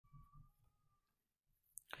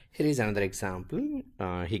Here is another example.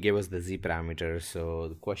 He gave us the z parameter. So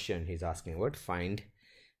the question he's asking about, find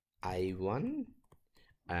I1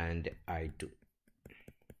 and I2.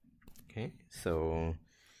 Okay, so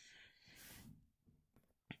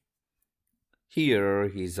here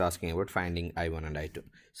he's asking about finding I1 and I2.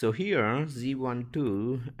 So here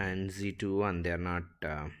z12 and z21, they are not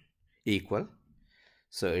equal,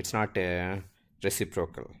 so it's not a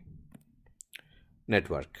reciprocal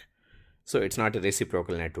network. So it's not a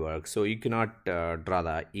reciprocal network, so you cannot draw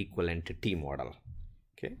the equivalent T model.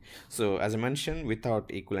 Okay, so as I mentioned,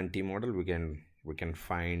 without equivalent T model we can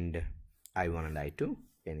find I1 and I2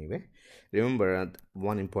 anyway. Remember,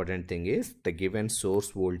 one important thing is the given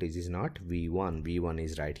source voltage is not V1. V1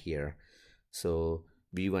 is right here, so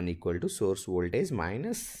V1 equal to source voltage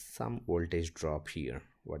minus some voltage drop here,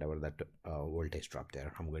 whatever that voltage drop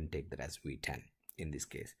there. I'm going to take that as V10 in this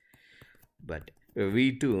case, but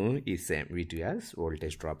V2 is same. V2 as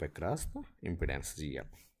voltage drop across the impedance GL.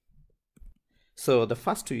 So the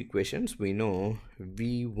first two equations, we know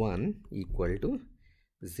V1 equal to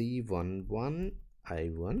Z11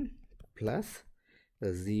 I1 plus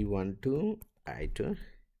Z12 I2,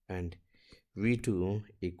 and V2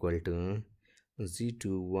 equal to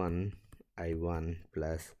Z21 I1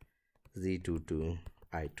 plus Z22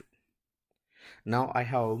 I2. Now I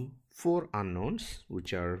have four unknowns,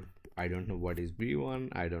 which are, I don't know what is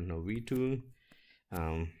V1, I don't know V2,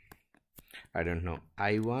 I don't know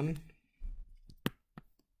I1,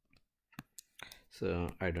 so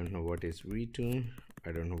I don't know what is V2,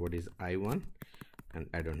 I don't know what is I1, and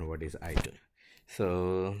I don't know what is I2.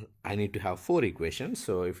 So I need to have four equations.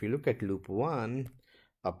 So if you look at loop 1,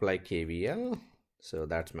 apply KVL. So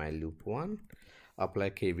that's my loop 1.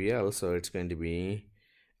 Apply KVL. So it's going to be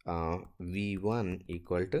V1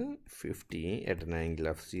 equal to 50 at an angle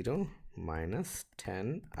of 0 minus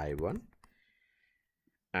 10 I1,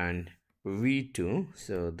 and V2,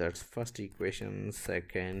 so that's first equation,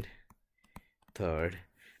 second, third.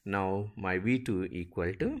 Now my V2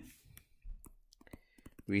 equal to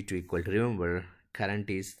remember, current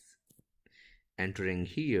is entering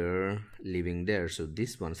here, leaving there, so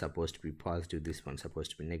this one's supposed to be positive, this one's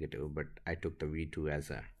supposed to be negative, but I took the V2 as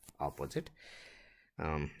a opposite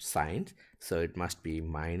signs, so it must be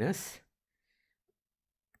minus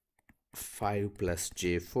 5 plus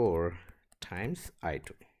J4 times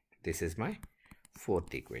I2. This is my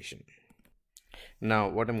fourth equation. Now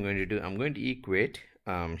what I'm going to do, I'm going to equate,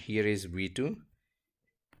 here is V2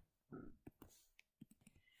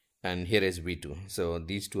 and here is V2, so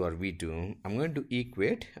these two are V2. I'm going to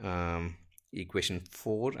equate equation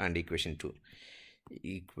 4 and equation 2.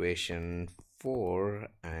 Equation 4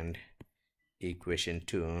 and equation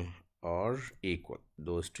 2 are equal.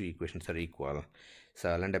 Those two equations are equal,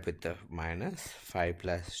 so I'll end up with the minus 5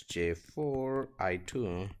 plus J4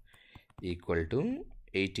 I2 equal to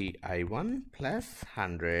 80 I1 plus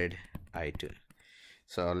 100 I2.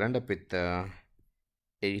 So I'll end up with the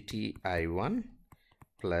 80 I1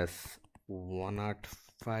 plus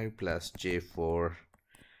 105 plus J4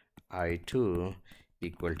 I2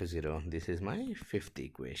 equal to 0. This is my fifth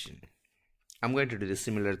equation. I'm going to do the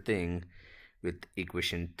similar thing with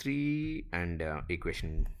equation 3 and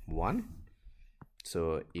equation 1.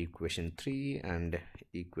 So equation 3 and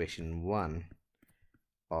equation 1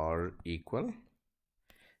 are equal,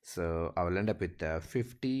 so I will end up with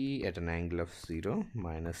 50 at an angle of 0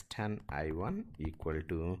 minus 10 I1 equal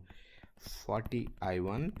to 40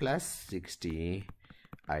 I1 plus 60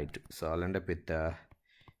 I2. So I'll end up with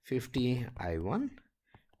 50 I1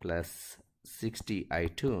 plus 60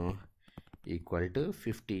 I2 equal to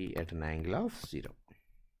 50 at an angle of 0.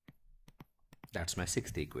 That's my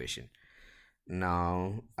sixth equation.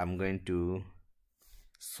 Now I'm going to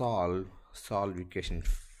solve equation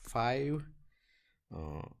 5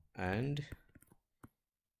 and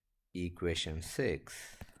equation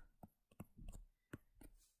 6.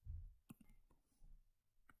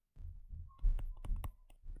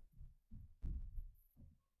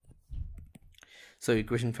 So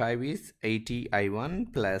equation 5 is 80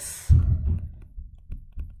 I1 plus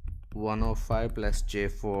 105 plus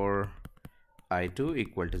J4 I2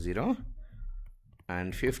 equal to 0,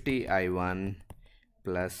 and 50 I1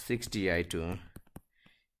 plus 60 I2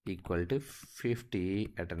 equal to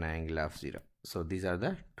 50 at an angle of 0. So these are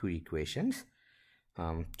the two equations.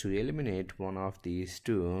 To eliminate one of these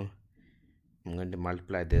two, I'm going to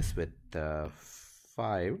multiply this with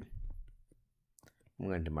 5. I'm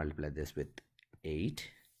going to multiply this with 8.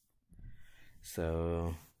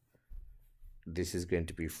 So this is going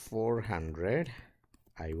to be 400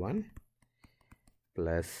 I1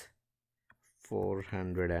 plus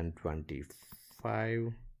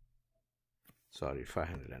 425 sorry,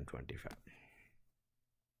 525.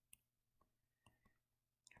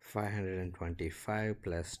 525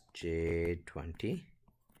 plus J20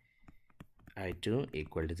 I2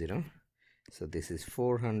 equal to 0. So this is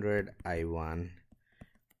 400 I1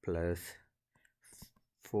 plus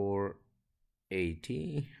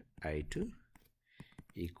 480 I2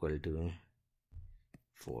 equal to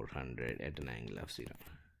 400 at an angle of 0.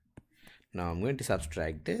 Now I'm going to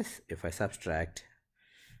subtract this. If I subtract,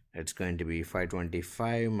 it's going to be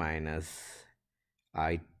 525 minus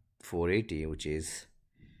I480, which is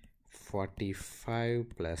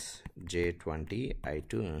 45 plus J20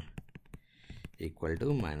 I2 equal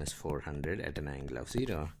to minus 400 at an angle of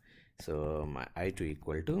 0. So my I2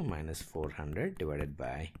 equal to minus 400 divided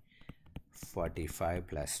by 45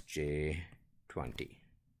 plus J20.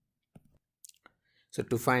 So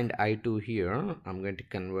to find I2 here, I'm going to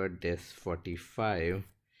convert this 45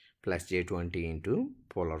 plus J20 into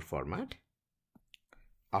polar format.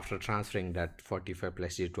 After transferring that 45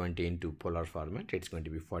 plus J20 into polar format, it's going to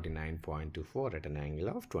be 49.24 at an angle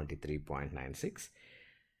of 23.96.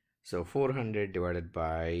 So 400 divided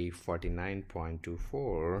by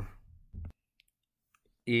 49.24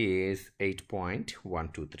 is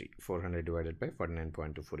 8.123. 400 divided by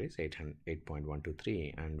 49.24 is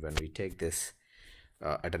 8.123. And when we take this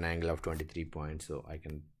at an angle of 23 points, so I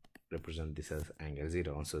can represent this as angle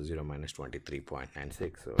 0, so 0 minus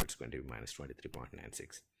 23.96, so it's going to be minus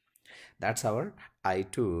 23.96. That's our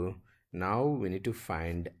I2. Now we need to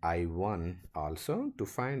find I1 also. To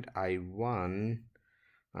find I1,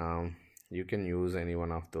 you can use any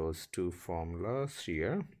one of those two formulas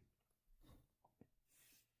here.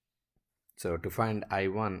 So to find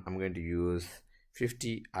I1, I'm going to use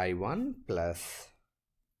 50 I1 plus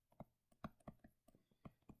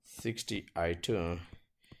 60 I2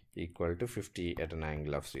 equal to 50 at an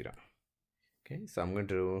angle of 0. Okay, so I'm going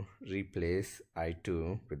to replace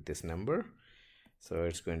I2 with this number. So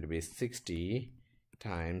it's going to be 60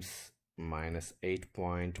 times minus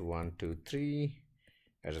 8.123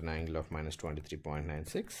 at an angle of minus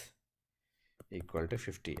 23.96 equal to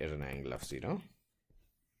 50 at an angle of 0.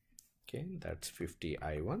 Okay, that's 50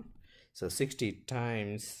 I1. So 60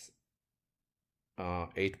 times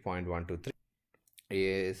 8.123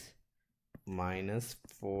 is minus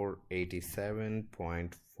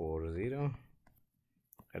 487.40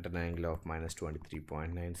 at an angle of minus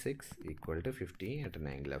 23.96 equal to 50 at an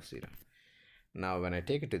angle of 0. Now when I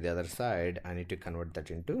take it to the other side, I need to convert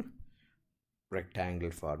that into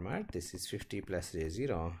rectangle format. This is 50 plus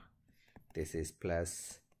J0. This is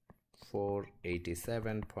plus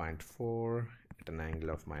 487.4 at an angle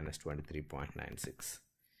of minus 23.96.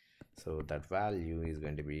 So that value is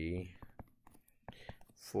going to be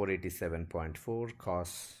 487.4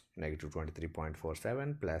 cos negative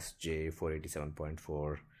 23.47 plus J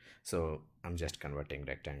 487.4. So I'm just converting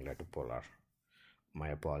rectangular to polar. My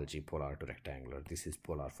apology, polar to rectangular. This is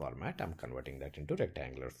polar format. I'm converting that into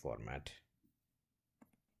rectangular format.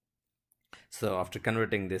 So after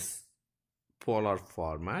converting this polar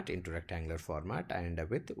format into rectangular format, I end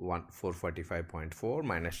up with 445.4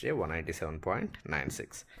 minus J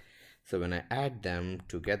 197.96. So when I add them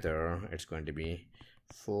together, it's going to be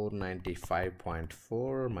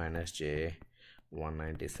 495.4 minus J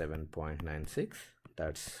 197.96.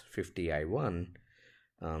 That's 50 I1.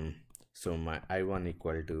 So my I1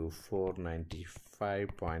 equal to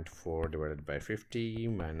 495.4 divided by 50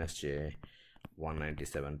 minus J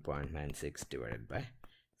 197.96 divided by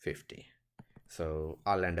 50. So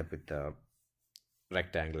I'll end up with the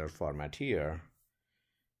rectangular format here.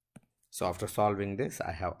 So after solving this,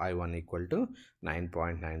 I have I1 equal to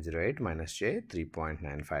 9.908 minus J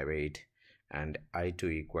 3.958 and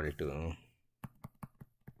I2 equal to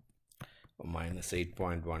minus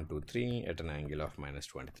 8.123 at an angle of minus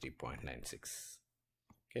 23.96.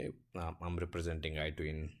 Okay, I'm representing I2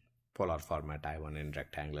 in polar format, I1 in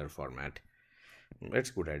rectangular format. It's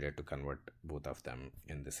a good idea to convert both of them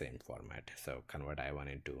in the same format. So convert I1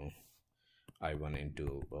 into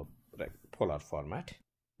polar format.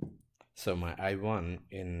 So my I1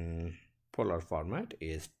 in polar format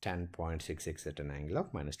is 10.66 at an angle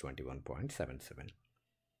of minus 21.77.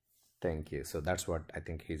 Thank you. So that's what I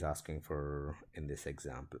think he's asking for in this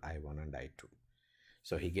example, I1 and I2.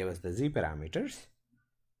 So he gave us the Z parameters.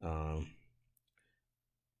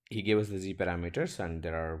 And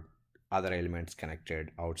there are other elements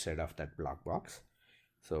connected outside of that block box.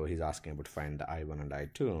 So he's asking about find the I1 and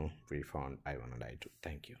I2. We found I1 and I2.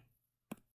 Thank you.